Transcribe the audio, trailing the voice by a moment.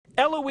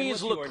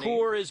Eloise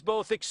LaCour is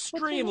both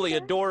extremely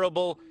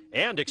adorable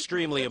and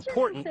extremely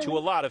important to a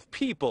lot of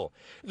people.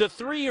 The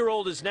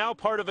 3-year-old is now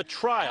part of a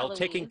trial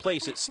taking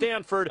place at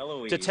Stanford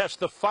to test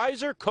the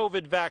Pfizer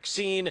COVID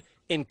vaccine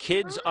in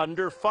kids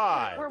under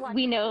 5.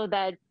 We know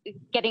that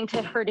getting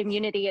to herd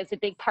immunity is a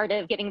big part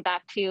of getting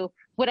back to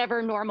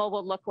whatever normal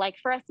will look like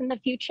for us in the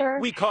future.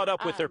 We caught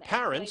up with their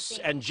parents,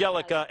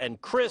 Angelica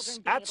and Chris,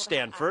 at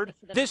Stanford.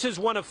 This is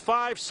one of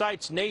 5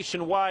 sites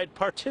nationwide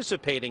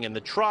participating in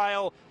the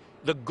trial.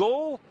 The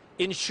goal?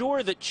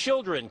 Ensure that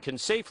children can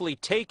safely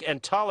take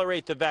and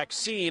tolerate the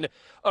vaccine,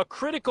 a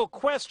critical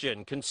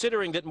question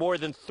considering that more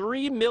than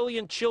 3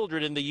 million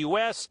children in the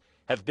U.S.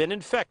 have been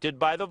infected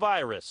by the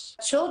virus.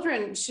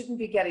 Children shouldn't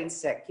be getting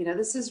sick. You know,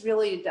 this is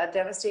really a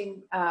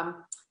devastating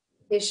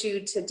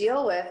issue to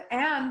deal with,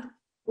 and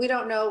we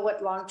don't know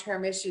what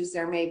long-term issues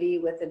there may be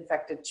with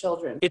infected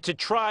children. It's a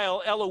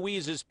trial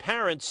Eloise's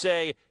parents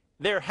say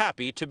they're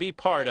happy to be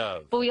part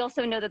of. But we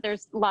also know that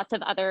there's lots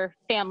of other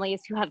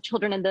families who have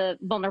children in the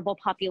vulnerable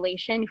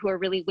population who are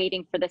really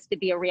waiting for this to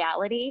be a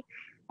reality.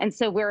 And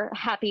so we're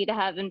happy to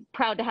have and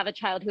proud to have a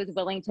child who is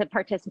willing to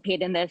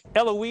participate in this.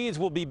 Eloise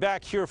will be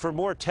back here for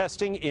more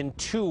testing in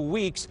 2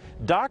 weeks.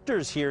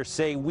 Doctors here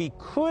say we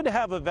could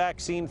have a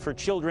vaccine for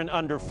children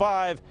under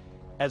 5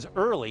 as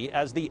early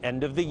as the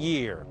end of the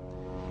year.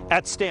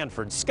 At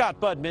Stanford,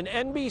 Scott Budman,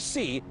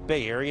 NBC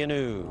Bay Area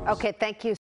News. Okay, thank you.